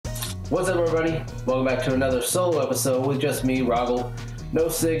What's up, everybody? Welcome back to another solo episode with just me, Rahgel. No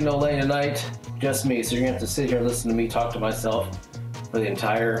Sig, no Lane tonight, just me. So you're gonna have to sit here and listen to me talk to myself for the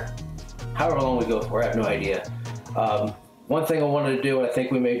entire, however long we go for. I have no idea. One thing I wanted to do, I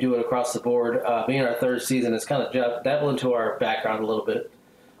think we may do it across the board, being our third season, is kind of dabble into our background a little bit.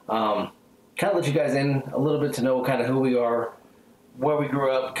 Kind of let you guys in a little bit to know kind of who we are, where we grew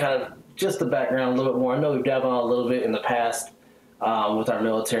up, kind of just the background a little bit more. I know we've dabbled on a little bit in the past with our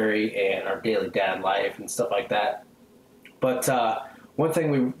military and our daily dad life and stuff like that. But one thing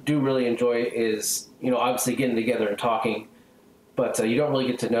we do really enjoy is, obviously getting together and talking, but you don't really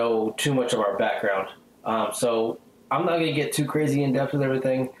get to know too much of our background. So I'm not going to get too crazy in depth with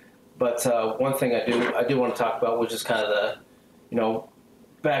everything, but one thing I do want to talk about, which is kind of the,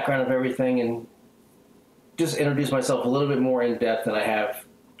 background of everything, and just introduce myself a little bit more in depth than I have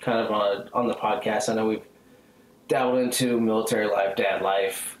kind of on the podcast. I know we've dabbled into military life, dad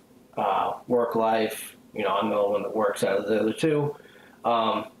life, work life. I'm the only one that works out of the other two.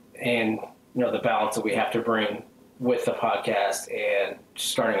 And, the balance that we have to bring with the podcast and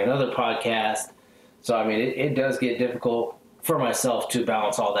starting another podcast. So, it does get difficult for myself to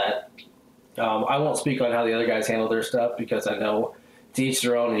balance all that. I won't speak on how the other guys handle their stuff, because I know to each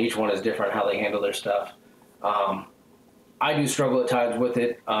their own, and each one is different how they handle their stuff. I do struggle at times with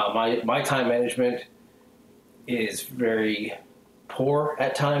it. My time management is very poor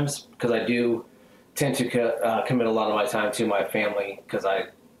at times, because I do tend to commit a lot of my time to my family, because I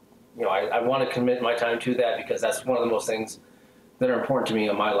want to commit my time to that, because that's one of the most things that are important to me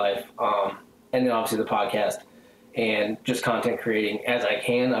in my life. And then obviously the podcast and just content creating as I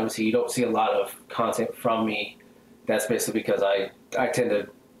can. Obviously you don't see a lot of content from me. That's basically because I tend to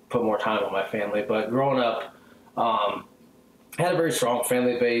put more time on my family. But growing up, I had a very strong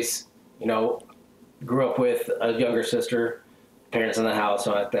family base. Grew up with a younger sister, parents in the house,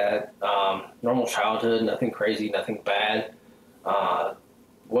 something like that. Normal childhood, nothing crazy, nothing bad.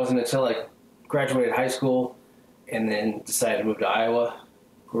 Wasn't until I graduated high school and then decided to move to Iowa.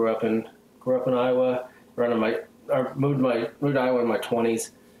 Grew up in Iowa. Moved to Iowa in my 20s,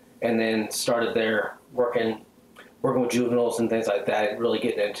 and then started there working with juveniles and things like that. Really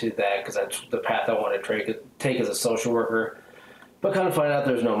getting into that, because that's the path I wanted to take as a social worker. But kind of find out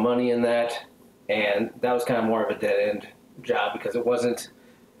there's no money in that. And that was kind of more of a dead-end job, because it wasn't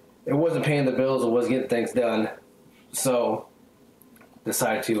paying the bills, it wasn't getting things done. So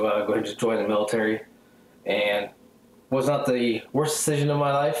decided to go ahead and just join the military, and was not the worst decision of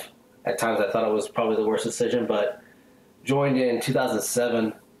my life. At times I thought it was probably the worst decision, but joined in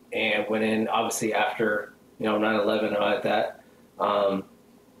 2007 and went in obviously after 9/11 and all like that.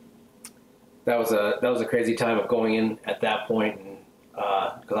 That was a crazy time of going in at that point, and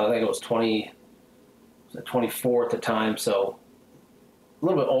because I think it was 24 at the time, so a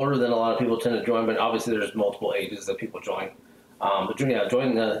little bit older than a lot of people tend to join, but obviously there's multiple ages that people join. But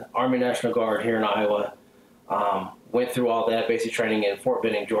joined the Army National Guard here in Iowa. Went through all that basic training in Fort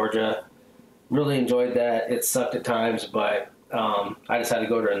Benning, Georgia. Really enjoyed that. It sucked at times, but I decided to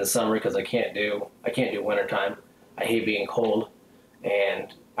go during the summer, because I can't do wintertime. I hate being cold,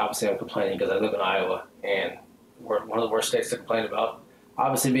 and obviously I'm complaining because I live in Iowa, and we're one of the worst states to complain about.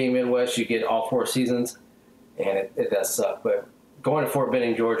 Obviously, being Midwest, you get all 4 seasons, and it does suck. But going to Fort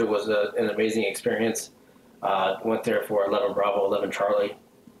Benning, Georgia was an amazing experience. Went there for 11 Bravo, 11 Charlie.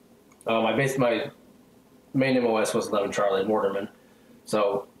 My main MOS was 11 Charlie, Mortarman.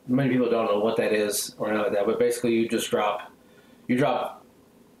 So many people don't know what that is or anything like that. But basically, you drop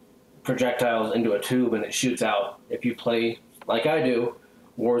projectiles into a tube, and it shoots out. If you play like I do,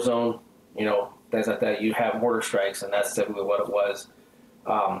 Warzone, things like that, you have mortar strikes, and that's typically what it was.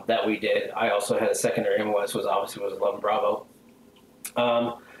 That we did. I also had a secondary MOS, was 11 Bravo.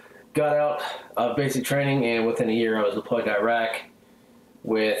 Got out of basic training, and within a year I was deployed to Iraq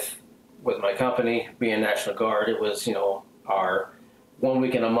with my company, being National Guard. It was, our 1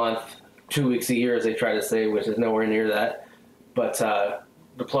 week in a month, 2 weeks a year, as they try to say, which is nowhere near that. But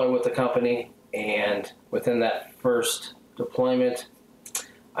deployed with the company, and within that first deployment,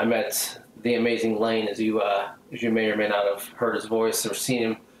 I met the amazing Lane, as you may or may not have heard his voice or seen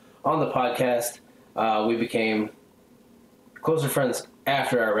him on the podcast. We became closer friends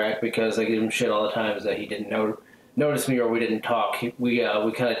after Iraq, because I give him shit all the time that he didn't notice me or we didn't talk. We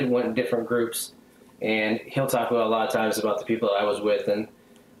kind of went in different groups, and he'll talk about a lot of times about the people that I was with and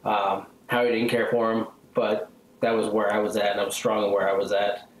how he didn't care for him, but that was where I was at, and I was strong in where I was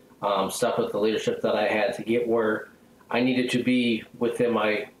at. Stuck with the leadership that I had to get where I needed to be within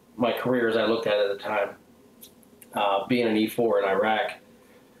my career as I looked at it at the time. Being an E4 in Iraq,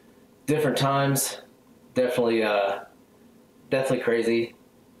 different times, definitely crazy.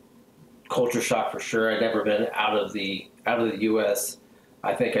 culture shock for sure. I'd never been out of the U.S.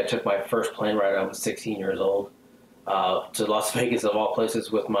 I think I took my first plane ride. I was 16 years old to Las Vegas of all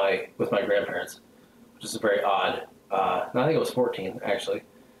places with my grandparents, which is a very odd. No, I think it was 14 actually.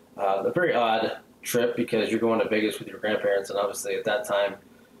 A very odd trip because you're going to Vegas with your grandparents, and obviously at that time,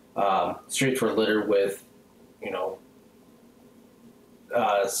 streets were littered with, you know,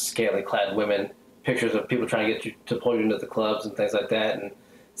 scantily clad women, pictures of people trying to get you to pull you into the clubs and things like that, and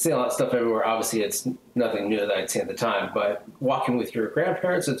seeing a lot of stuff everywhere. Obviously, it's nothing new that I'd seen at the time, but walking with your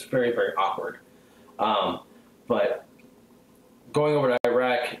grandparents, it's very, very awkward. But going over to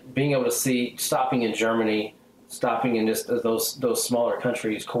Iraq, being able to see, stopping in Germany, stopping in just those smaller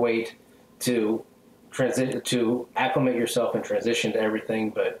countries, Kuwait, to acclimate yourself and transition to everything.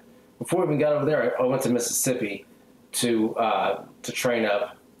 But before we even got over there, I went to Mississippi to train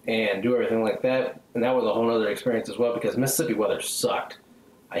up and do everything like that, and that was a whole other experience as well because Mississippi weather sucked.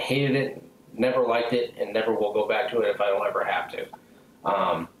 I hated it, never liked it, and never will go back to it if I don't ever have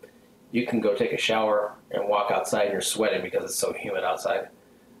to. You can go take a shower and walk outside and you're sweating because it's so humid outside.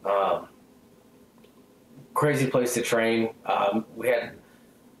 Crazy place to train. Don't get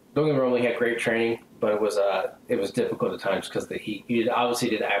me wrong, we had great training, but it was difficult at times because of the heat. You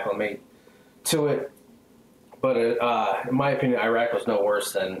obviously did acclimate to it, but in my opinion, Iraq was no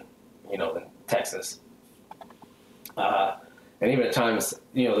worse than Texas. And even at times,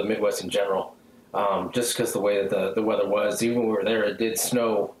 the Midwest in general, just because the way that the weather was. Even when we were there, it did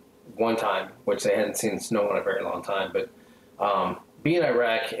snow one time, which they hadn't seen snow in a very long time. But being in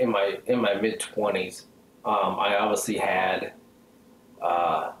Iraq in my mid-20s, I obviously had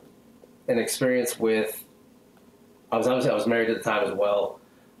an experience with. I was married at the time as well,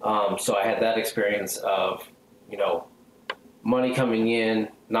 so I had that experience of money coming in,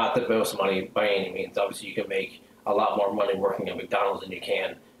 not the most money by any means. Obviously, you can make a lot more money working at McDonald's than you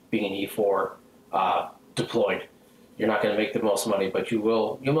can being an E4 deployed. You're not going to make the most money, but you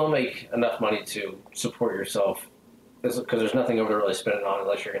will make enough money to support yourself, because there's nothing over there really spending on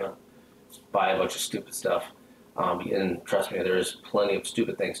unless you're going to buy a bunch of stupid stuff. And trust me, there's plenty of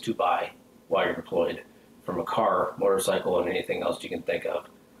stupid things to buy while you're deployed, from a car, motorcycle, and anything else you can think of.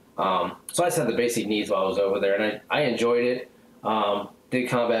 So I just had the basic needs while I was over there, and I enjoyed it. Did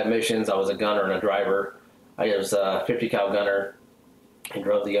combat missions. I was a gunner and a driver. I was a 50 cal gunner and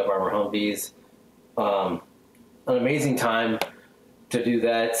drove the Up Armor Humvees. An amazing time to do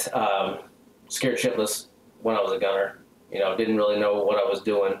that. Scared shitless when I was a gunner. Didn't really know what I was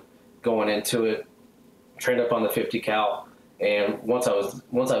doing going into it. Trained up on the 50 cal, and once I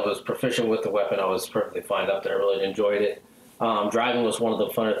was proficient with the weapon, I was perfectly fine up there. I really enjoyed it. Driving was one of the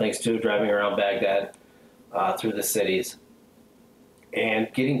funner things too. Driving around Baghdad through the cities,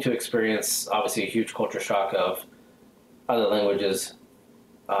 and getting to experience obviously a huge culture shock of other languages,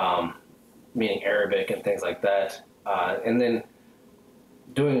 meaning Arabic and things like that, and then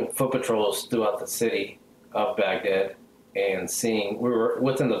doing foot patrols throughout the city of Baghdad and seeing. We were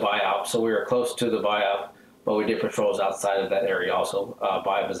within the BIOP, so we were close to the BIOP, but we did patrols outside of that area also.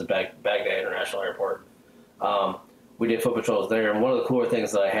 BIOP is the Baghdad International Airport. We did foot patrols there, and one of the cooler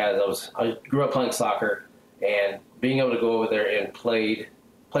things that I had, I grew up playing soccer, and being able to go over there and played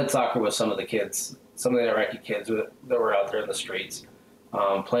soccer with some of the kids, some of the Iraqi kids that were out there in the streets,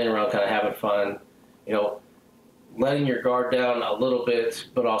 playing around, kind of having fun, letting your guard down a little bit,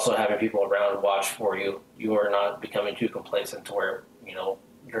 but also having people around watch for you. You are not becoming too complacent to where, you're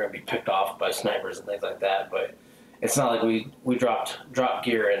going to be picked off by snipers and things like that. But it's not like we dropped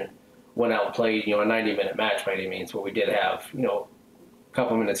gear and went out and played, a 90-minute match by any means. But we did have, a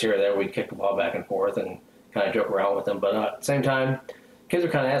couple minutes here or there. We'd kick the ball back and forth and kind of joke around with them. But at the same time, kids are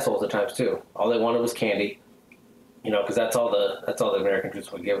kind of assholes at times too. All they wanted was candy, because that's all the American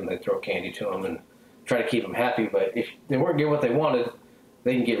troops would give them. They'd throw candy to them and try to keep them happy. But if they weren't getting what they wanted,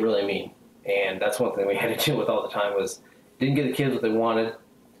 they can get really mean. And that's one thing we had to deal with all the time was didn't give the kids what they wanted,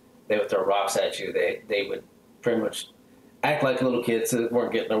 they would throw rocks at you. They would pretty much act like little kids that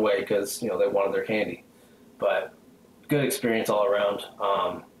weren't getting their way because, they wanted their candy. But good experience all around.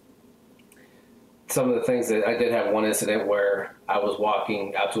 Some of the things that I did have one incident where I was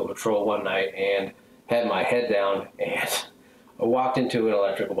walking out to a patrol one night and had my head down and I walked into an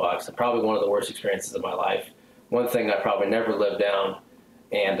electrical box. Probably one of the worst experiences of my life. One thing I probably never lived down,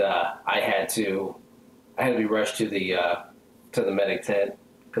 and I had to be rushed to the medic tent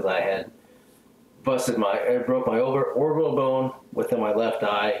because I had broke my orbital bone within my left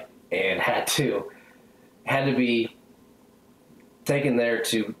eye and had to be taken there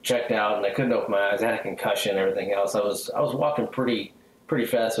to checked out, and I couldn't open my eyes. I had a concussion and everything else. I was walking pretty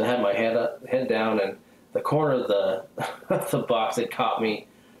fast. So I had my head down, and the corner of the the box had caught me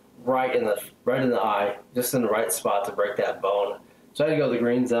right in the eye, just in the right spot to break that bone. So I had to go to the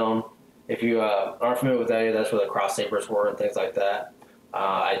green zone. If you aren't familiar with that area, that's where the cross sabers were and things like that.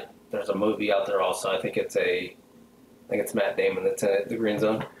 There's a movie out there also. I think it's Matt Damon that's in it, the green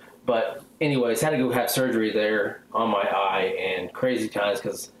zone. But anyways, had to go have surgery there on my eye, and crazy times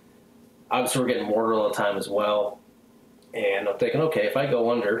because obviously we're getting mortared all the time as well. And I'm thinking, okay, if I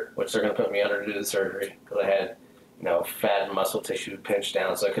go under, which they're going to put me under to do the surgery because I had, fat and muscle tissue pinched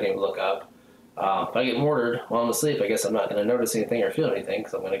down, so I couldn't even look up. If I get mortared while I'm asleep, I guess I'm not going to notice anything or feel anything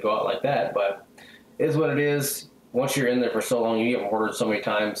because I'm going to go out like that. But it is what it is. Once you're in there for so long, you get mortared so many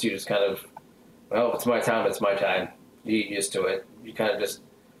times, you just kind of, well, it's my time, it's my time. You get used to it. You kind of just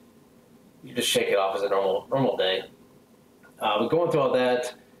shake it off as a normal day. But going through all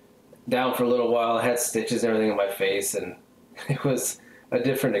that, down for a little while, I had stitches and everything in my face, and it was a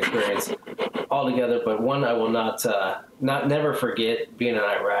different experience altogether. But one I will never forget being in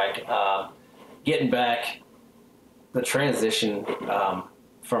Iraq. Getting back, the transition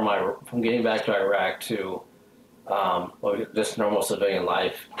from getting back to Iraq to just normal civilian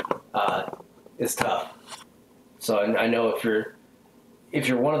life is tough. So I know if you're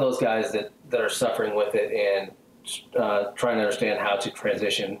one of those guys that are suffering with it and trying to understand how to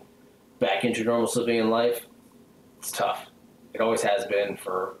transition back into normal civilian life, it's tough. It always has been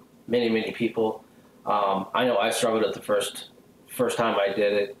for many people. I know I struggled at the first time I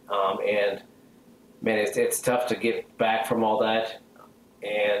did it, and man, it's tough to get back from all that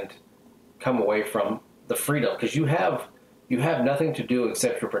and come away from the freedom, because you have nothing to do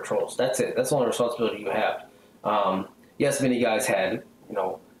except your patrols. That's it. That's the only responsibility you have. Yes, many guys had.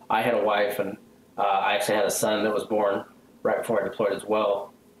 I had a wife, and I actually had a son that was born right before I deployed as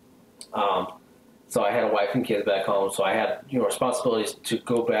well. So I had a wife and kids back home, so I had responsibilities to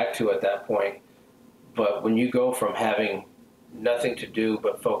go back to at that point. But when you go from having nothing to do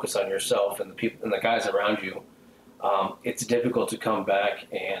but focus on yourself and the people and the guys around you, it's difficult to come back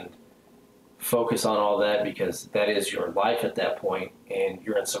and focus on all that, because that is your life at that point, and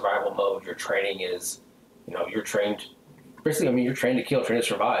you're in survival mode. Your training is, you're trained, basically, you're trained to kill, trained to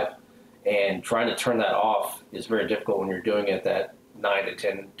survive, and trying to turn that off is very difficult when you're doing it that 9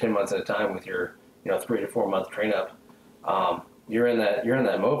 to 10 months at a time with your 3 to 4 month train up. You're in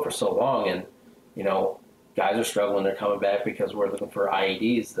that mode for so long, and guys are struggling. They're coming back because we're looking for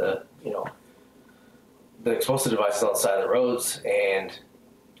IEDs, the explosive devices on the side of the roads, and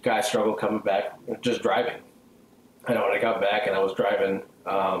guys struggle coming back just driving. I know when I got back and I was driving,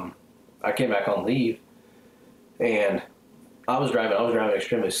 I came back on leave, and I was driving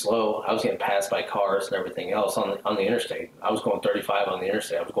extremely slow. I was getting passed by cars and everything else on the interstate. I was going 35 on the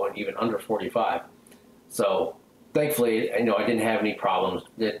interstate. I was going even under 45. So thankfully, I didn't have any problems,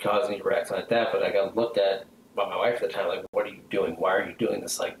 didn't cause any wrecks like that. But I got looked at by my wife at the time, like, "What are you doing? Why are you doing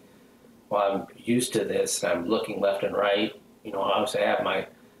this?" Like, well, I'm used to this, and I'm looking left and right. Obviously I have my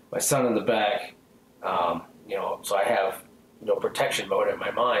son in the back, so I have protection mode in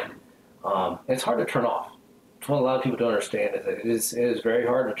my mind. It's hard to turn off. It's what a lot of people don't understand, is that it is very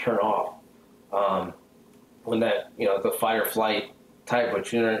hard to turn off when that the fight or flight type,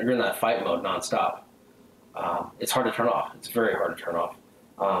 which you're in that fight mode nonstop. It's hard to turn off. It's very hard to turn off.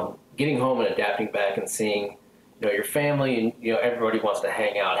 Getting home and adapting back and seeing your family, and everybody wants to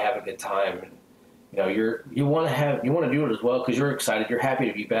hang out, have a good time, and you want to do it as well because you're excited, you're happy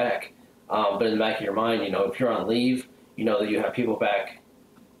to be back. But in the back of your mind, if you're on leave, that you have people back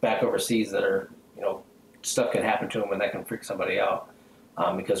overseas that are stuff can happen to them, and that can freak somebody out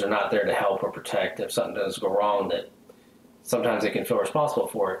because they're not there to help or protect. If something does go wrong, that sometimes they can feel responsible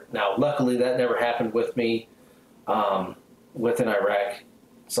for it. Now, luckily, that never happened with me within Iraq.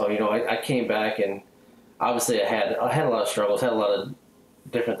 So I came back, and obviously I had a lot of struggles, had a lot of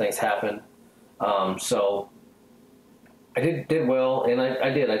different things happen. So I did well, and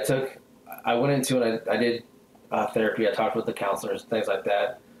I did. I went into and I did therapy. I talked with the counselors, things like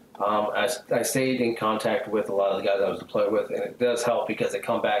that. I stayed in contact with a lot of the guys I was deployed with, and it does help because they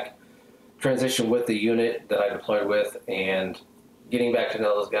come back, transition with the unit that I deployed with, and getting back to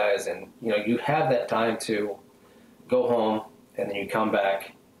know those guys. And you have that time to go home, and then you come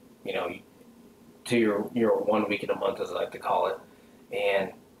back, to your 1 week in a month, as I like to call it,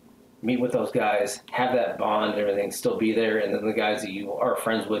 and meet with those guys, have that bond, everything still be there, and then the guys that you are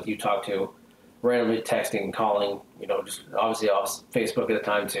friends with, you talk to, randomly texting, calling, just obviously off Facebook at the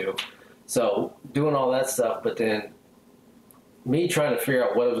time too. So doing all that stuff, but then me trying to figure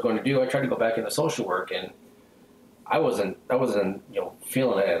out what I was going to do, I tried to go back into social work, and I wasn't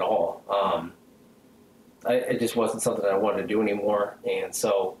feeling it at all. It just wasn't something I wanted to do anymore, and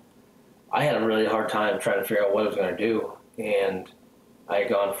so I had a really hard time trying to figure out what I was going to do. And I had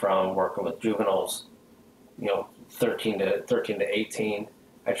gone from working with juveniles, 13 to 18.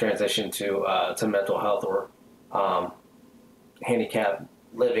 I transitioned to mental health or handicap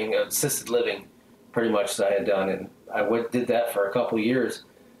living, assisted living, pretty much that I had done, and did that for a couple of years,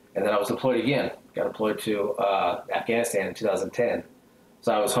 and then I was deployed again. Got deployed to Afghanistan in 2010.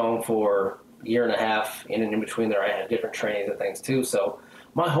 So I was home for a year and a half, and in between there I had different trainings and things too. So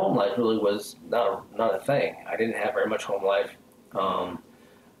my home life really was not a thing. I didn't have very much home life.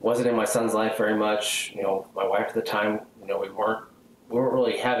 Wasn't in my son's life very much. My wife at the time, we weren't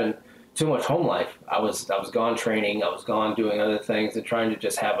really having too much home life. I was gone training. I was gone doing other things, and trying to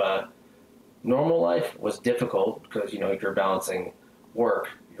just have a normal life was difficult because you're balancing work,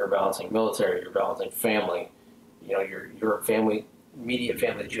 you're balancing military, you're balancing family. Your family, immediate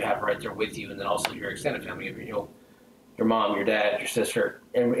family that you have right there with you, and then also your extended family. Your mom, your dad, your sister,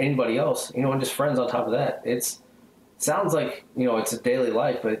 and anybody else. And just friends on top of that. Sounds like it's a daily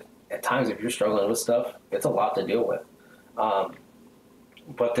life, but at times if you're struggling with stuff, it's a lot to deal with.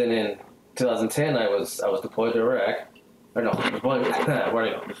 But then in 2010, I was deployed to Iraq. Or no, where did I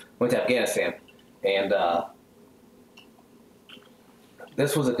go? Went to Afghanistan, and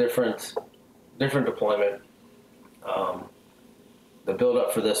this was a different deployment. The build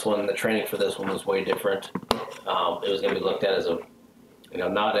up for this one, the training for this one was way different. It was going to be looked at as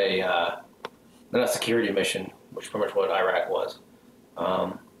not a security mission, which is pretty much what Iraq was.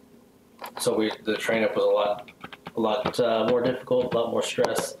 So the train up was a lot more difficult, a lot more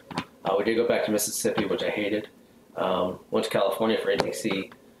stress. We did go back to Mississippi, which I hated. Went to California for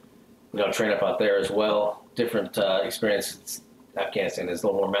ATC, train up out there as well. Different experience. Afghanistan is a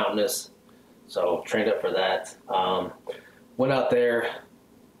little more mountainous, so trained up for that. Went out there,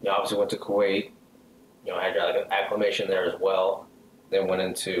 obviously went to Kuwait. I had an acclimation there as well. Then went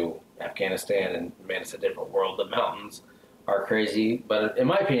into Afghanistan, and man, it's a different world. The mountains are crazy, but in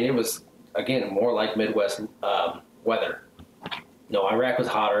my opinion, it was again more like Midwest weather. Iraq was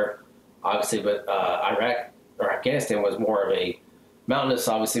hotter, obviously, but Afghanistan was more of a mountainous,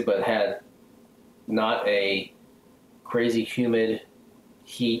 obviously, but had not a crazy humid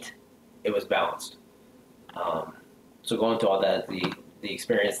heat. It was balanced. So going through all that, the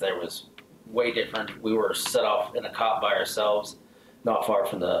experience there was way different. We were set off in a cop by ourselves, not far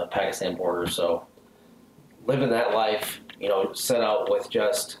from the Pakistan border. So living that life, set out with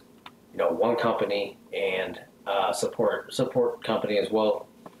just, one company and support company as well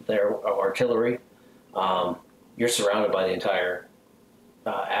there of artillery. You're surrounded by the entire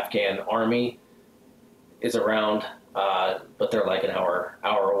Afghan army is around, but they're like an hour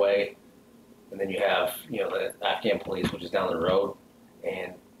away. And then you have, the Afghan police, which is down the road,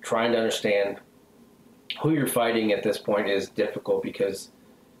 and trying to understand who you're fighting at this point is difficult because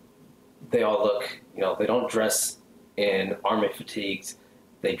they all look, they don't dress in army fatigues.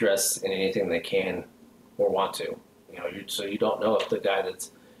 They dress in anything they can or want to, so you don't know if the guy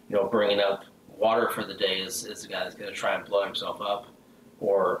that's, bringing up water for the day is the guy that's going to try and blow himself up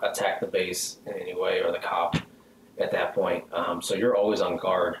or attack the base in any way, or the cop at that point. So you're always on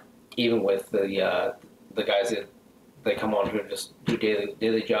guard, even with the guys that they come on who just do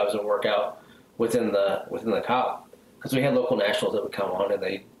daily jobs and work out within the cop. Because we had local nationals that would come on, and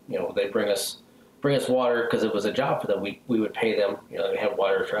they bring us water because it was a job for them. We would pay them. They had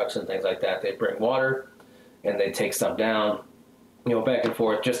water trucks and things like that. They'd bring water, and they'd take stuff down, back and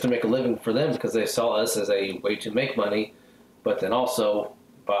forth just to make a living for them because they saw us as a way to make money. But then also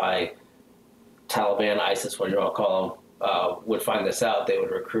by Taliban, ISIS, whatever you want to call them, would find this out. They would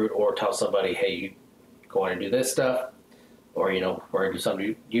recruit or tell somebody, hey, you go in and do this stuff, or, we're going to do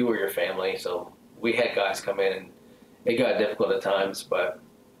something to you or your family. So we had guys come in, and it got difficult at times, but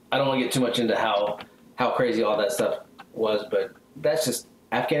I don't want to get too much into how crazy all that stuff was, but that's just,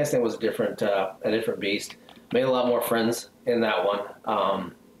 Afghanistan was a different beast. Made a lot more friends in that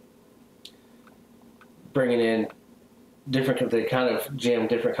one. Bringing in they kind of jammed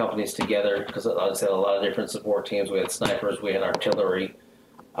different companies together because, like I said, a lot of different support teams. We had snipers, we had artillery,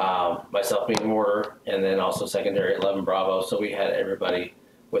 myself being mortar, and then also secondary 11 Bravo. So we had everybody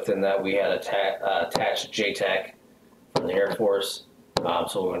within that. We had attached JTAC from the Air Force.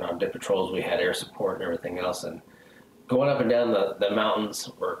 So we went on dip patrols. We had air support and everything else. And going up and down the mountains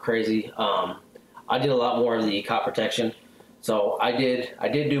were crazy. I did a lot more of the cop protection. So I did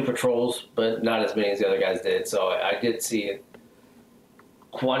do patrols, but not as many as the other guys did. So I did see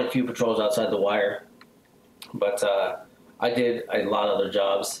quite a few patrols outside the wire. But I did a lot of other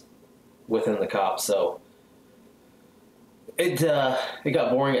jobs within the cops. So it got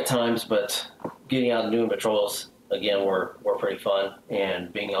boring at times, but getting out and doing patrols, again, were pretty fun.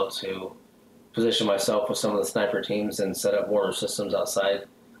 And being able to position myself with some of the sniper teams and set up mortar systems outside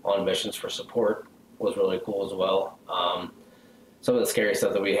on missions for support was really cool as well. Some of the scary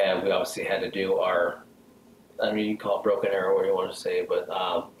stuff that we obviously had to do are, I mean, you can call it broken arrow, what you want to say, but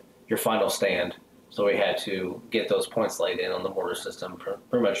your final stand. So we had to get those points laid in on the mortar system.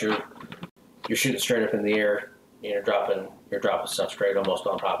 Pretty much you're shooting straight up in the air, you're dropping stuff straight almost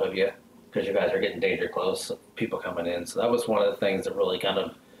on top of you because you guys are getting danger close, people coming in. So that was one of the things that really kind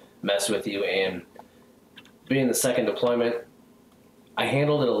of messed with you. And being the second deployment, I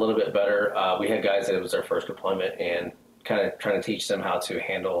handled it a little bit better. We had guys that it was their first deployment and kind of trying to teach them how to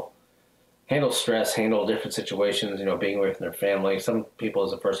handle stress, handle different situations, you know, being away from their family. Some people,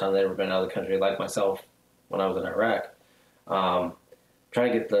 it's the first time they've ever been out of the country, like myself when I was in Iraq. Trying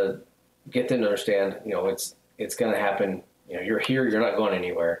to get them to understand, you know, it's going to happen. You know, you're here, you're not going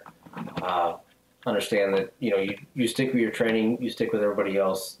anywhere. Understand that, you know, you stick with your training, you stick with everybody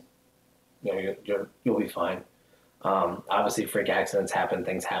else, you know, you'll be fine. Obviously, freak accidents happen,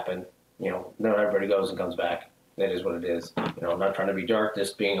 things happen. You know, not everybody goes and comes back. That is what it is. You know, I'm not trying to be dark,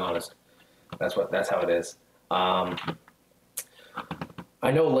 just being honest. That's how it is. I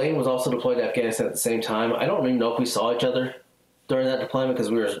know Lane was also deployed to Afghanistan at the same time. I don't even know if we saw each other during that deployment because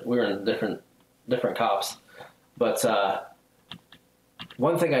we were in different cops. But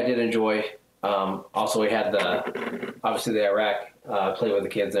one thing I did enjoy, also we had obviously the Iraq play with the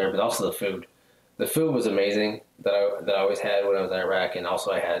kids there, but also the food. The food was amazing that I always had when I was in Iraq, and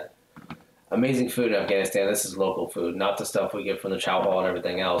also I had amazing food in Afghanistan. This is local food, not the stuff we get from the chow hall and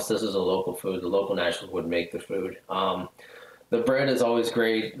everything else. This is a local food. The local nationals would make the food. The bread is always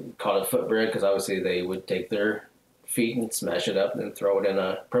great, called a foot bread, because obviously they would take their feet and smash it up and then throw it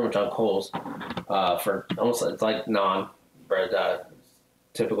in pretty much on coals for almost, it's like naan bread,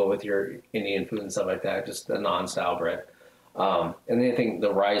 typical with your Indian food and stuff like that, just a naan style bread. And then I think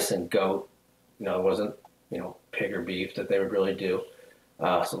the rice and goat, you know, it wasn't, you know, pig or beef that they would really do.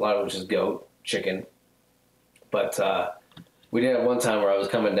 So a lot of it was just goat, chicken. But we did have one time where I was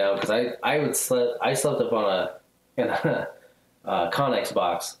coming down because I slept up in a Connex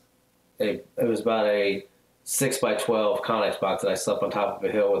box. It was about a 6x12 Connex box that I slept on top of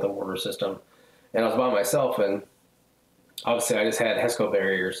a hill with a mortar system. And I was by myself, and obviously I just had HESCO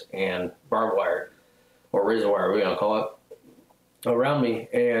barriers and barbed wire, or razor wire, we gonna call it, around me,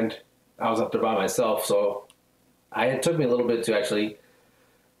 and I was up there by myself. So it took me a little bit to actually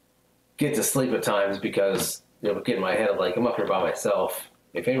get to sleep at times because, you know, get in my head of like, I'm up here by myself.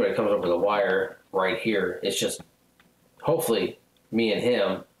 If anybody comes over the wire right here, it's just hopefully me and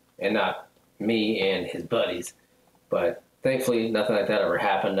him and not me and his buddies. But thankfully, nothing like that ever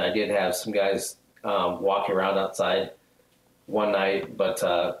happened. I did have some guys walking around outside one night, but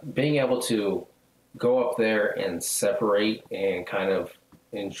being able to go up there and separate and kind of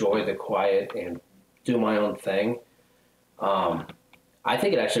enjoy the quiet and do my own thing, I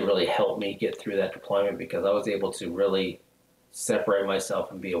think it actually really helped me get through that deployment because I was able to really separate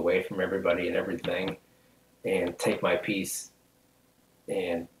myself and be away from everybody and everything and take my peace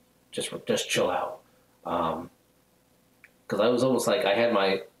and just chill out. Because I was almost like I had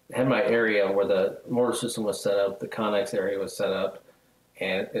my area where the mortar system was set up, the Connex area was set up,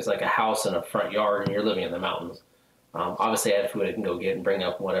 and it's like a house in a front yard, and you're living in the mountains. Obviously, I had food I can go get and bring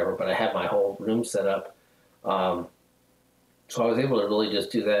up and whatever, but I had my whole room set up. So I was able to really just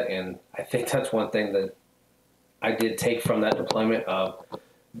do that, and I think that's one thing that I did take from that deployment of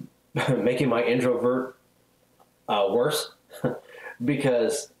making my introvert worse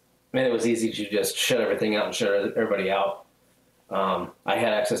because, man, it was easy to just shut everything out and shut everybody out. I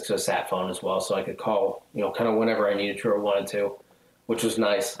had access to a sat phone as well, so I could call, you know, kind of whenever I needed to or wanted to, which was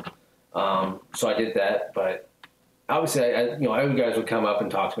nice. So I did that, but obviously, you know, other guys would come up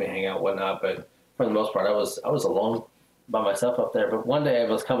and talk to me, hang out, whatnot. But for the most part, I was alone by myself up there. But one day I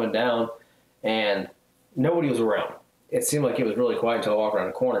was coming down, and nobody was around. It seemed like it was really quiet until I walked around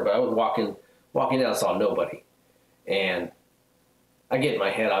the corner. But I was walking down, saw nobody, and I get in my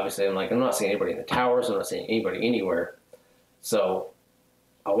head. Obviously, I'm like, I'm not seeing anybody in the towers. I'm not seeing anybody anywhere. So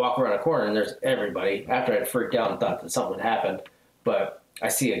I walk around a corner, and there's everybody. After I'd freaked out and thought that something had happened, but I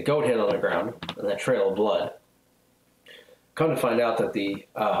see a goat head on the ground and that trail of blood. Come to find out that the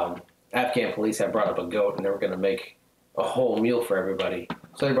Afghan police had brought up a goat, and they were going to make a whole meal for everybody.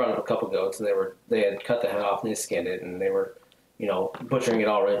 So they brought up a couple goats, and they had cut the head off and they skinned it, and they were, you know, butchering it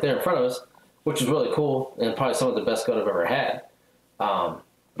all right there in front of us, which was really cool and probably some of the best goat I've ever had.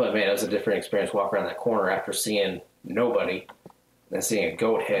 But man, it was a different experience walking around that corner after seeing nobody and seeing a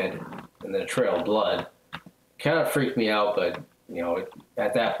goat head and then a trail of blood. Kind of freaked me out, but you know,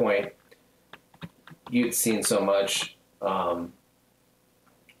 at that point, you'd seen so much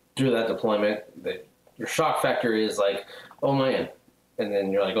through that deployment, that your shock factor is like, oh man, and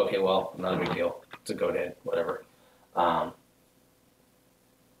then you're like, okay, well, not a big deal. It's a go ahead, whatever. But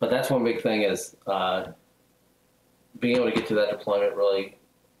that's one big thing is being able to get through that deployment really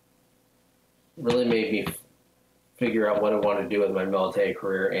made me figure out what I wanted to do with my military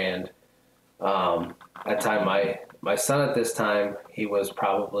career. And at the time, my son at this time, he was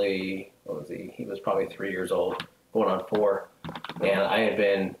probably, He was probably 3 years old, going on 4. And I had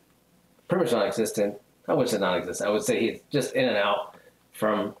been pretty much non-existent. I wouldn't say non-existent. I would say he's just in and out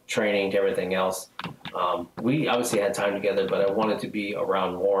from training to everything else. We obviously had time together, but I wanted to be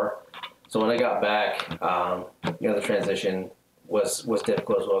around more. So when I got back, the transition was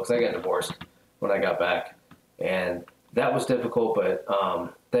difficult as well, because I got divorced when I got back, and that was difficult. But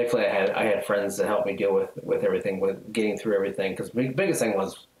thankfully, I had friends that helped me deal with everything, with getting through everything. Because the biggest thing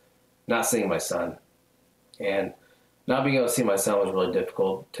was not seeing my son, and not being able to see my son was really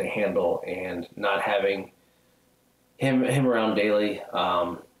difficult to handle, and not having him around daily.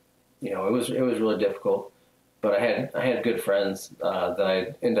 It was really difficult. But I had good friends that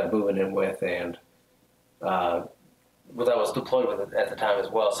I ended up moving in with, and that I was deployed with at the time as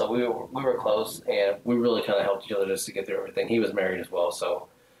well. So we were close, and we really kind of helped each other just to get through everything. He was married as well, so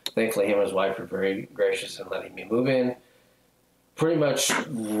thankfully him and his wife were very gracious in letting me move in, pretty much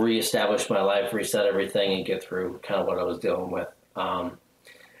reestablish my life, reset everything, and get through kind of what I was dealing with.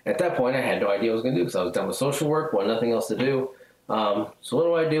 At that point, I had no idea what I was going to do, because I was done with social work, wanted nothing else to do. So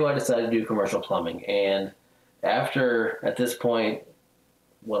what do? I decided to do commercial plumbing. And at this point,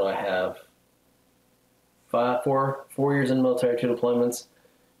 what do I have? 4 years in the military, 2 deployments.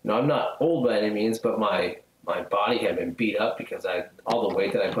 I'm not old by any means, but my body had been beat up because all the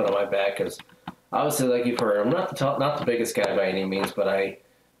weight that I put on my back. Because obviously, like you've heard, I'm not the biggest guy by any means, but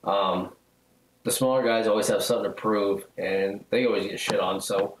the smaller guys always have something to prove, and they always get shit on.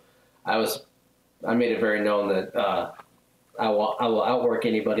 So I made it very known that I will outwork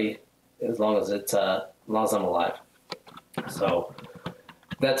anybody as long as I'm alive. So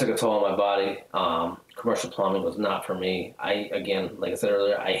that took a toll on my body. Commercial plumbing was not for me. Again, like I said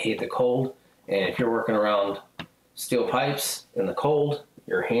earlier, I hate the cold. And if you're working around steel pipes in the cold,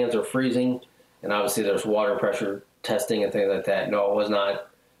 your hands are freezing. And obviously there's water pressure testing and things like that. No, I was not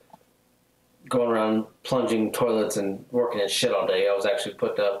going around plunging toilets and working in shit all day. I was actually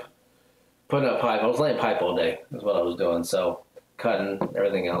putting up pipe. I was laying pipe all day is what I was doing. So cutting,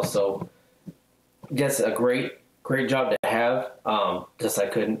 everything else. So yes, a great job to have. Just I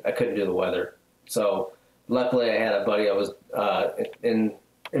couldn't do the weather. So luckily I had a buddy I was in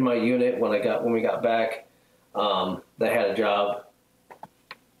my unit when we got back, that had a job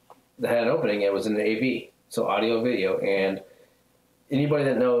that had an opening. It was in the AV, so audio video. And anybody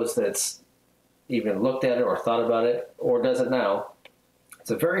that knows that's even looked at it or thought about it or does it now,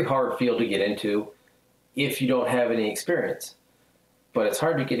 it's a very hard field to get into if you don't have any experience. But it's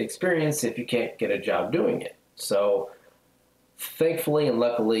hard to get experience if you can't get a job doing it. So thankfully and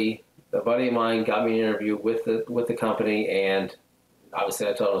luckily, a buddy of mine got me an interview with the company, and obviously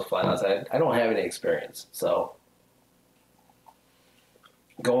I told him flat out, I don't have any experience. So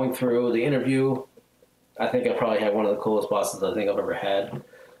going through the interview, I think I probably had one of the coolest bosses I think I've ever had.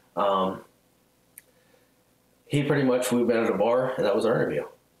 We met at a bar, and that was our interview.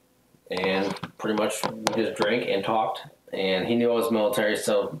 And pretty much we just drank and talked, and he knew I was military,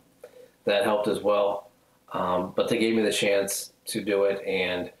 so that helped as well. But they gave me the chance to do it,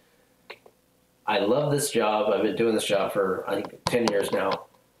 and I love this job. I've been doing this job for, I think, 10 years now.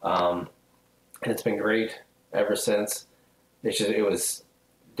 And it's been great ever since. It was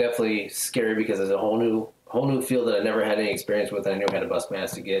definitely scary because it's a whole new field that I never had any experience with. I knew I had to bust my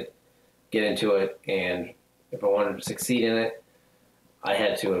ass to get into it. And if I wanted to succeed in it, I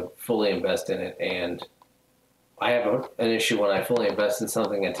had to fully invest in it. And I have an issue when I fully invest in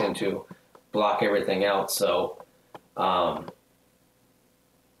something. I tend to block everything out. So,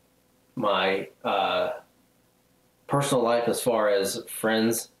 my personal life, as far as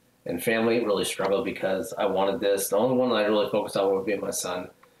friends and family, really struggled because I wanted this. The only one that I really focused on would be my son,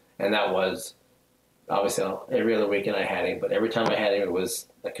 and that was obviously every other weekend I had him. But every time I had him,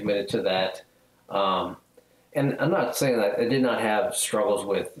 I committed to that. And I'm not saying that I did not have struggles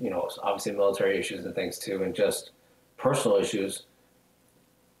with, obviously military issues and things too, and just personal issues.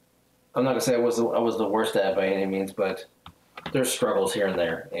 I'm not gonna say I was the worst at it by any means, but there's struggles here and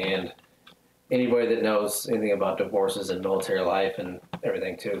there. And anybody that knows anything about divorces and military life and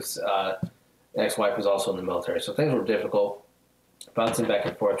everything too, ex-wife was also in the military, so things were difficult, bouncing back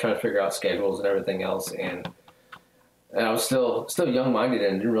and forth, trying to figure out schedules and everything else. And I was still young-minded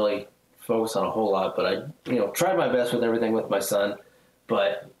and didn't really focus on a whole lot, but I tried my best with everything with my son.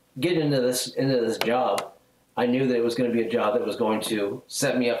 But getting into this job, I knew that it was going to be a job that was going to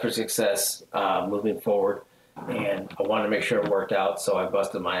set me up for success moving forward, and I wanted to make sure it worked out. So I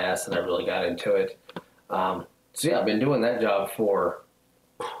busted my ass and I really got into it. So yeah, I've been doing that job for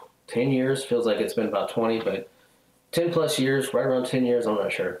 10 years. Feels like it's been about 20, but 10 plus years, right around 10 years. I'm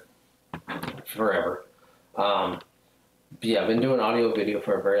not sure. Forever. Yeah, I've been doing audio video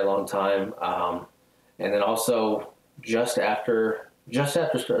for a very long time. And then also just after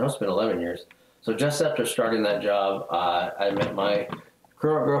starting, it's been 11 years. So just after starting that job, I met my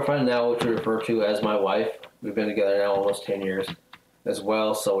current girlfriend now, which we refer to as my wife. We've been together now almost 10 years as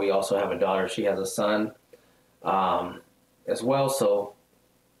well. So we also have a daughter. She has a son as well. So,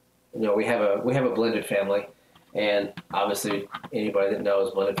 you know, we have a blended family. And obviously anybody that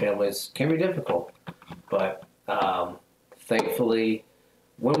knows blended families can be difficult. But thankfully,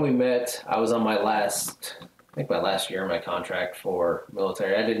 when we met, I was on my last year of my contract for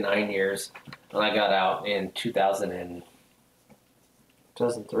military. I did 9 years, and I got out in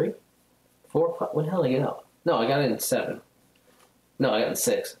 2003? 4? When the hell did I get out? No, I got in 7. No, I got in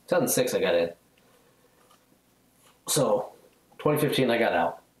 6. 2006 I got in. So, 2015 I got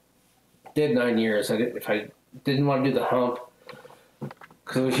out. Did 9 years. If I didn't want to do the hump,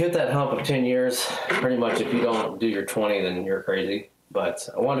 because we hit that hump of 10 years, pretty much if you don't do your 20, then you're crazy. But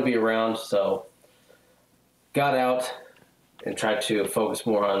I wanted to be around, so got out and tried to focus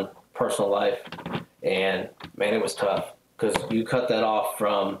more on personal life. And man, it was tough because you cut that off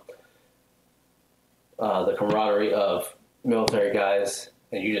from the camaraderie of military guys,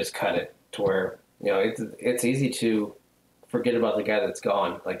 and you just cut it to where, you know, it's easy to forget about the guy that's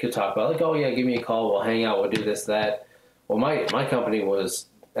gone. Like, you'll talk about, like, oh yeah, give me a call, we'll hang out, we'll do this, that. Well, my company was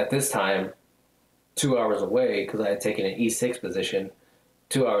at this time 2 hours away because I had taken an E6 position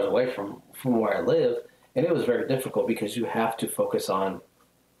 2 hours away from where I live, and it was very difficult because you have to focus on,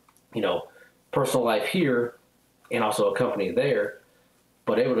 you know, personal life here and also a company there.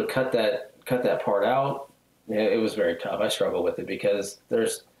 But able to cut that part out, it was very tough. I struggled with it because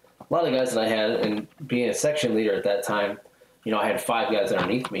there's a lot of guys that I had, and being a section leader at that time, you know, I had 5 guys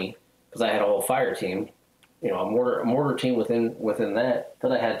underneath me because I had a whole fire team, you know, a mortar team within that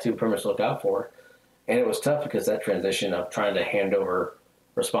I had to pretty much look out for. And it was tough because that transition of trying to hand over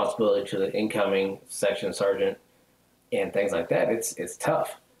responsibility to the incoming section sergeant and things like that, it's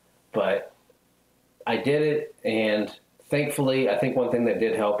tough. But I did it, and thankfully, I think one thing that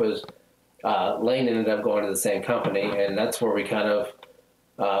did help is Lane ended up going to the same company, and that's where we kind of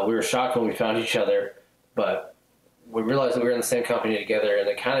we were shocked when we found each other, but we realized that we were in the same company together, and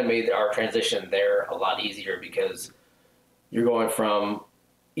it kind of made our transition there a lot easier because you're going from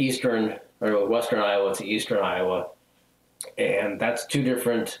western Iowa to eastern Iowa, and that's 2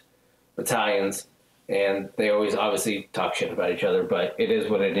 different battalions, and they always obviously talk shit about each other, but it is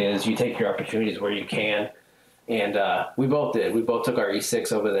what it is. You take your opportunities where you can, and we both did. We both took our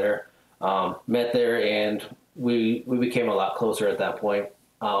E6 over there, met there, and we became a lot closer at that point.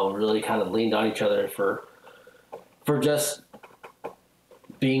 Really kind of leaned on each other for just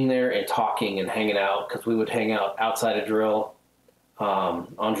being there and talking and hanging out, because we would hang out outside of drill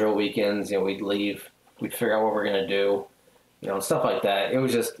on drill weekends. You know, we'd leave, we'd figure out what we're going to do, you know, and stuff like that.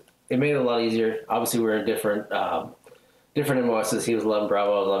 It made it a lot easier. Obviously, we were in different MOSs. He was 11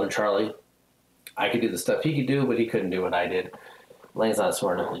 Bravo, I was 11 Charlie. I could do the stuff he could do, but he couldn't do what I did. Lane's not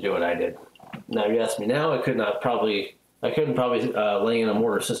smart enough to do what I did. Now, if you ask me now, I couldn't probably lay in a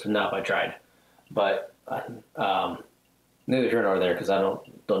mortar system now if I tried. But neither here nor there, because I don't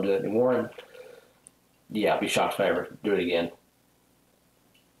do that anymore. And yeah, I'd be shocked if I ever do it again.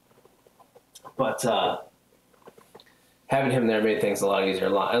 But having him there made things a lot easier,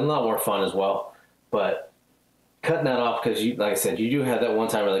 and a lot more fun as well. But cutting that off, because like I said, you do have that one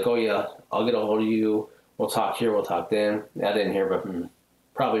time where like, oh yeah, I'll get a hold of you. We'll talk here, we'll talk then. I didn't hear from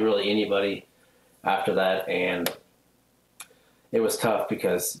probably really anybody after that, and it was tough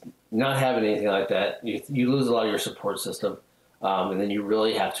because not having anything like that, you lose a lot of your support system, and then you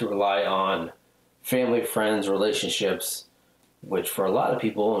really have to rely on family, friends, relationships, which for a lot of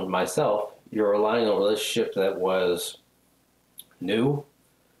people, and myself, you're relying on a relationship that was new,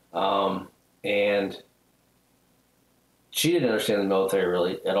 and she didn't understand the military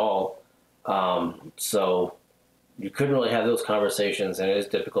really at all, so you couldn't really have those conversations, and it is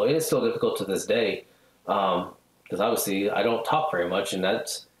difficult. It is still difficult to this day, because obviously I don't talk very much, and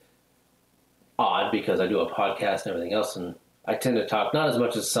that's odd because I do a podcast and everything else, and I tend to talk not as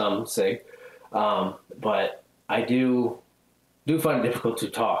much as some say, but I do find it difficult to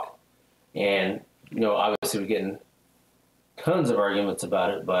talk. And, you know, obviously we get in tons of arguments about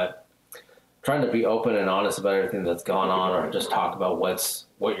it, but trying to be open and honest about everything that's gone on, or just talk about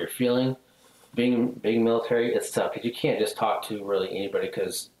what you're feeling. Being military, it's tough because you can't just talk to really anybody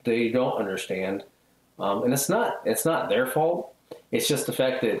because they don't understand, and it's not their fault. It's just the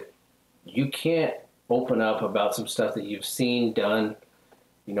fact that you can't open up about some stuff that you've seen done,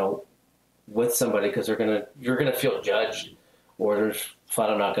 with somebody because you're gonna feel judged, or they're flat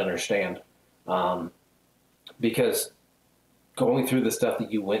out not gonna understand, because going through the stuff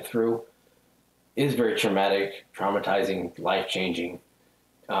that you went through is very traumatic, traumatizing, life-changing,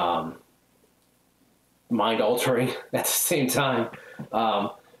 mind-altering at the same time.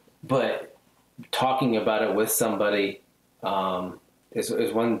 But talking about it with somebody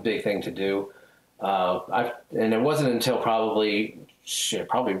is one big thing to do. And it wasn't until probably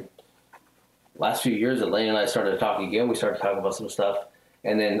last few years that Lane and I started talking again. We started talking about some stuff,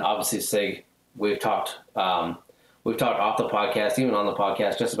 and then obviously Sig, we've talked off the podcast, even on the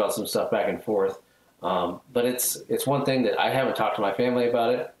podcast, just about some stuff back and forth. But it's one thing that I haven't talked to my family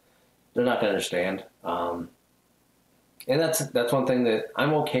about it. They're not going to understand. And that's one thing that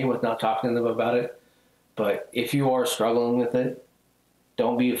I'm okay with not talking to them about it. But if you are struggling with it,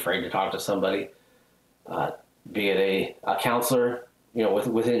 don't be afraid to talk to somebody, be it a counselor,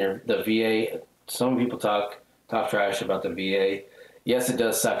 within the VA. Some people talk trash about the VA. Yes, it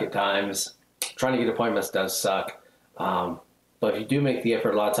does suck at times. Trying to get appointments does suck. But if you do make the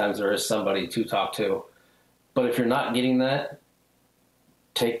effort, a lot of times there is somebody to talk to. But if you're not getting that,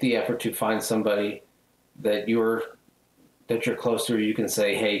 take the effort to find somebody that you're close to, or you can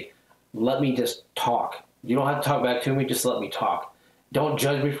say, hey, let me just talk. You don't have to talk back to me, just let me talk. Don't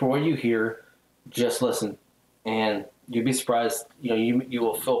judge me for what you hear, just listen. And you'd be surprised, you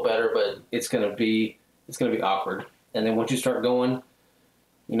will feel better, but it's gonna be awkward. And then once you start going,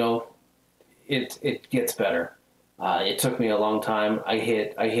 it gets better. It took me a long time. I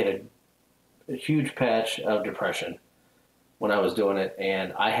hit a huge patch of depression when I was doing it,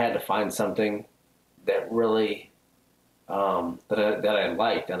 and I had to find something that really that I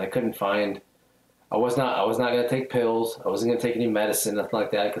liked, and I couldn't find. I was not going to take pills. I wasn't going to take any medicine, nothing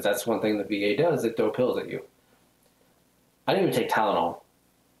like that, because that's one thing the VA does. They throw pills at you. I didn't even take Tylenol,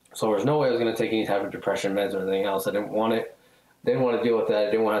 so there was no way I was going to take any type of depression meds or anything else. I didn't want it. Didn't want to deal with that.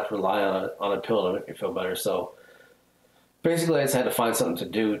 I didn't want to have to rely on a pill to make me feel better. So basically, I just had to find something to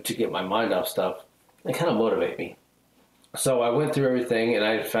do to get my mind off stuff and kind of motivate me. So I went through everything, and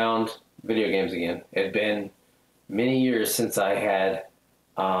I had found video games again. It had been many years since I had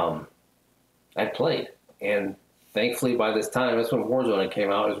I'd played, and thankfully by this time, that's when Warzone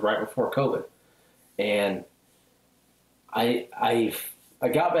came out. It was right before COVID, and I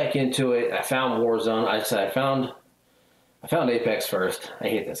got back into it. I found Warzone. I found Apex first. I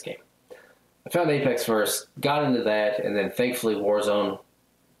hate this game. I found Apex first, got into that, and then thankfully Warzone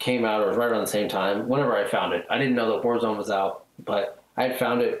came out. It was right around the same time. Whenever I found it, I didn't know that Warzone was out, but I had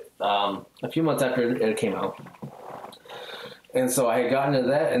found it a few months after it came out, and so I had gotten into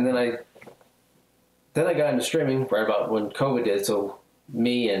that, and then I got into streaming right about when COVID did. So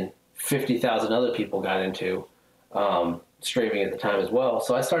me and 50,000 other people got into streaming at the time as well.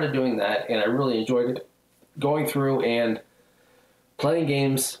 So I started doing that, and I really enjoyed it, going through and playing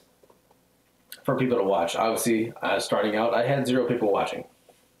games for people to watch. Obviously, starting out, I had 0 people watching.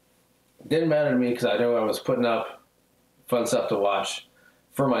 Didn't matter to me because I know I was putting up fun stuff to watch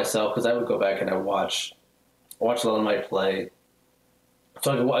for myself, because I would go back and I watch a lot of my play,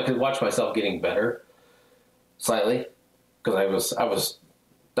 so I could watch myself getting better slightly, because I was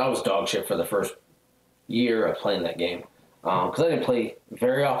dog shit for the first year of playing that game, because I didn't play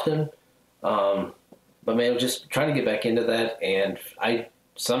very often, but man, I was just trying to get back into that, and I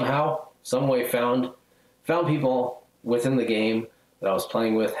somehow, some way found people within the game that I was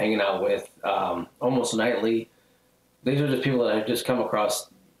playing with, hanging out with, almost nightly. These are just people that I had just come across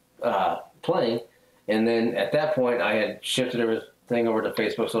playing, and then at that point, I had shifted everything over to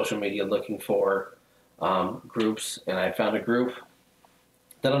Facebook, social media, looking for groups, and I found a group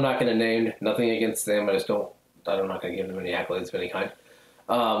that I'm not going to name. Nothing against them. I'm not going to give them any accolades of any kind.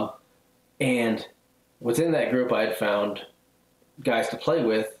 And within that group, I had found guys to play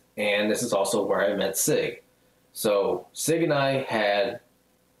with, and this is also where I met Sig. So Sig and I had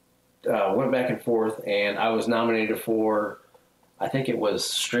went back and forth, and I was nominated for, I think it was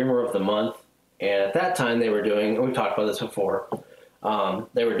Streamer of the Month. And at that time, they were doing, we've talked about this before,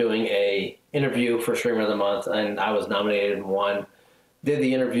 they were doing a interview for Streamer of the Month, and I was nominated and won. Did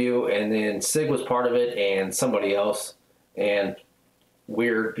the interview, and then Sig was part of it, and somebody else. And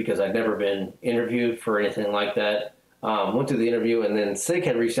weird, because I'd never been interviewed for anything like that. Went through the interview, and then Sig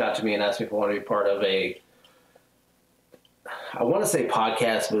had reached out to me and asked me if I wanted to be part of I want to say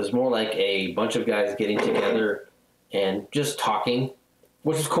podcast, but it was more like a bunch of guys getting together and just talking,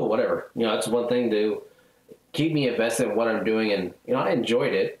 which is cool, whatever. You know, it's one thing to keep me invested in what I'm doing, and, you know, I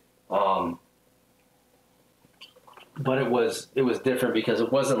enjoyed it. But it was different because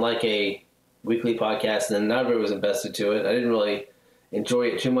it wasn't like a weekly podcast, and not everybody was invested to it. I didn't really enjoy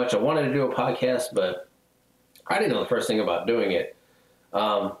it too much. I wanted to do a podcast, but I didn't know the first thing about doing it.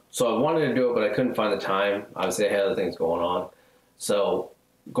 So I wanted to do it, but I couldn't find the time. Obviously, I had other things going on. So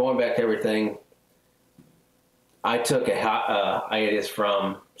going back to everything, I took a hiatus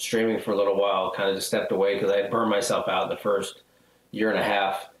from streaming for a little while, kind of just stepped away because I had burned myself out the first year and a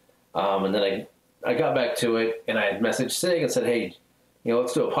half. And then I got back to it, and I had messaged Sig and said, hey, you know,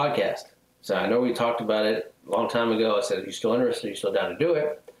 let's do a podcast. So I know we talked about it a long time ago. I said, are you still interested? Are you still down to do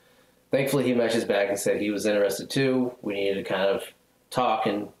it? Thankfully, he messaged back and said he was interested too. We needed to kind of talk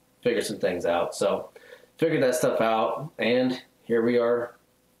and figure some things out. So figured that stuff out, and here we are,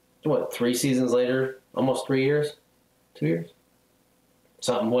 3 seasons later, almost 3 years, 2 years,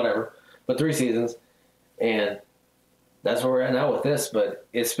 something, whatever, but 3 seasons, and that's where we're at now with this. But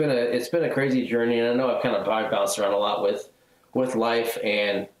it's been a crazy journey, and I know I've kind of bounced around a lot with life,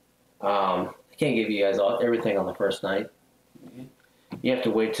 and I can't give you guys everything on the first night. You have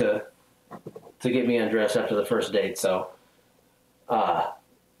to wait to get me undressed after the first date. So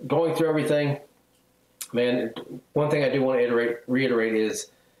going through everything, man, one thing I do want to reiterate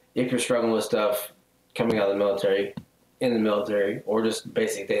is, if you're struggling with stuff coming out of the military, in the military, or just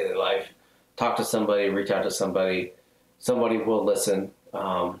basic daily life, talk to somebody, reach out to somebody. Somebody will listen.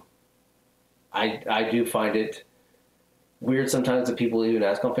 I do find it weird sometimes that people even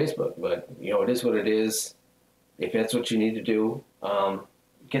ask on Facebook, but, you know, it is what it is. If that's what you need to do,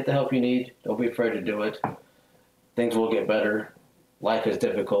 get the help you need. Don't be afraid to do it. Things will get better. Life is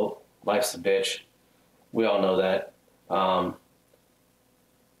difficult. Life's a bitch. We all know that. But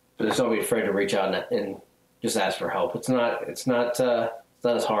just don't be afraid to reach out and just ask for help. It's not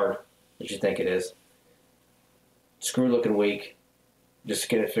as hard as you think it is. Screw looking weak. Just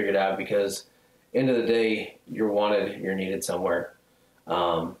get it figured out, because end of the day, you're wanted, you're needed somewhere,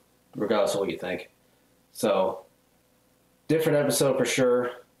 regardless of what you think. So, different episode for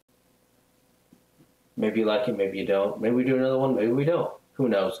sure. Maybe you like it, maybe you don't. Maybe we do another one, maybe we don't. Who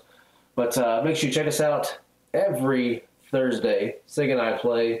knows? But make sure you check us out every Thursday. Sig and I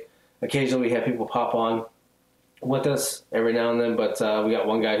play. Occasionally we have people pop on with us every now and then, but we got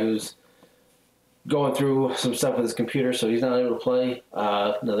one guy who's going through some stuff with his computer, so he's not able to play.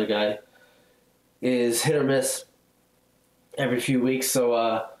 Another guy is hit or miss every few weeks.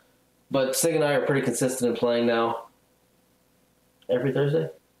 So, but Sig and I are pretty consistent in playing now. Every Thursday,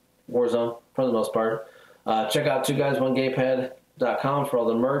 Warzone for the most part. Check out 2guys1gamepad.com for all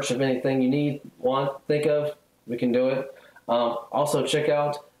the merch. If anything you need, think of, we can do it. Also check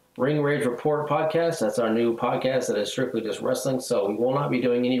out Ring Rage Report podcast. That's our new podcast that is strictly just wrestling. So we will not be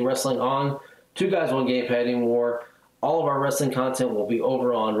doing any wrestling on 2guys1gamepad anymore. All of our wrestling content will be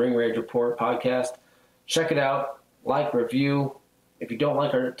over on Ring Rage Report podcast. Check it out. Like, review. If you don't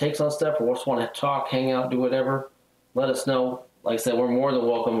like our takes on stuff, or just want to talk, hang out, do whatever, let us know. Like I said, we're more than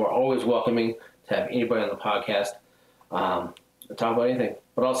welcome. We're always welcoming to have anybody on the podcast to talk about anything.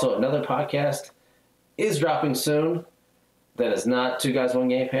 But also, another podcast is dropping soon that is not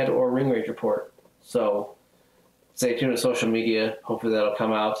 2guys1gamepad or Ring Rage Report. So stay tuned to social media. Hopefully that'll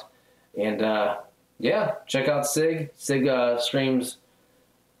come out. And yeah, check out Sig. Sig streams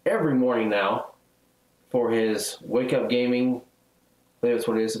every morning now for his Wake Up Gaming. I believe that's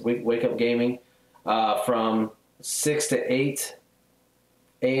what it is, Wake Up Gaming, from 6 to 8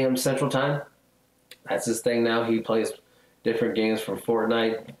 a.m. Central Time. That's his thing now. He plays different games from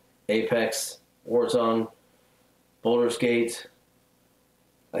Fortnite, Apex, Warzone, Baldur's Gate.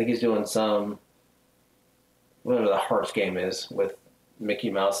 I think he's doing some, whatever the Hearts game is with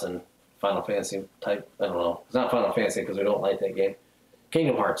Mickey Mouse and Final Fantasy type. I don't know. It's not Final Fantasy because we don't like that game.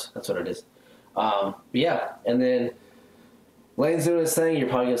 Kingdom Hearts. That's what it is. But yeah, and then Lane's doing his thing. You're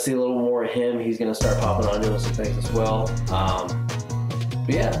probably going to see a little more of him. He's going to start popping on doing some things as well.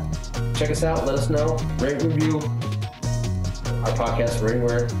 But yeah, check us out. Let us know. Rate, review our podcast,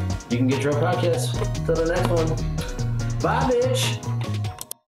 anywhere you can get your podcast. Till the next one. Bye, bitch.